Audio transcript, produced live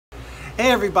Hey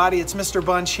everybody, it's Mr.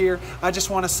 Bunch here. I just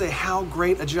want to say how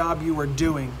great a job you are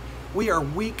doing. We are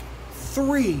week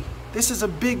 3. This is a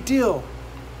big deal.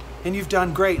 And you've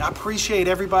done great. I appreciate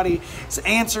everybody's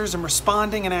answers and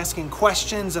responding and asking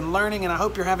questions and learning, and I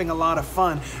hope you're having a lot of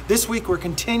fun. This week we're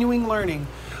continuing learning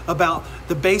about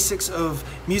the basics of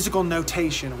musical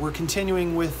notation. We're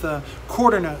continuing with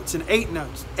quarter notes and eighth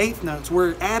notes.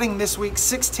 We're adding this week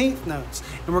 16th notes,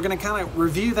 and we're going to kind of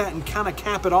review that and kind of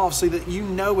cap it off so that you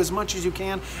know as much as you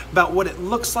can about what it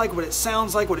looks like, what it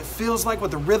sounds like, what it feels like, what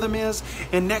the rhythm is.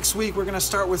 And next week we're going to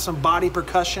start with some body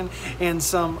percussion and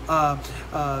some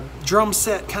drum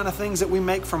set kind of things that we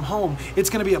make from home. It's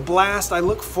going to be a blast. I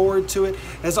look forward to it.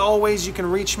 As always, you can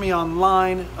reach me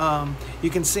online. You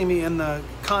can see me in the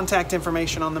contact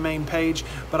information on the main page,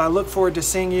 but I look forward to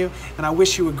seeing you, and I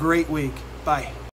wish you a great week. Bye.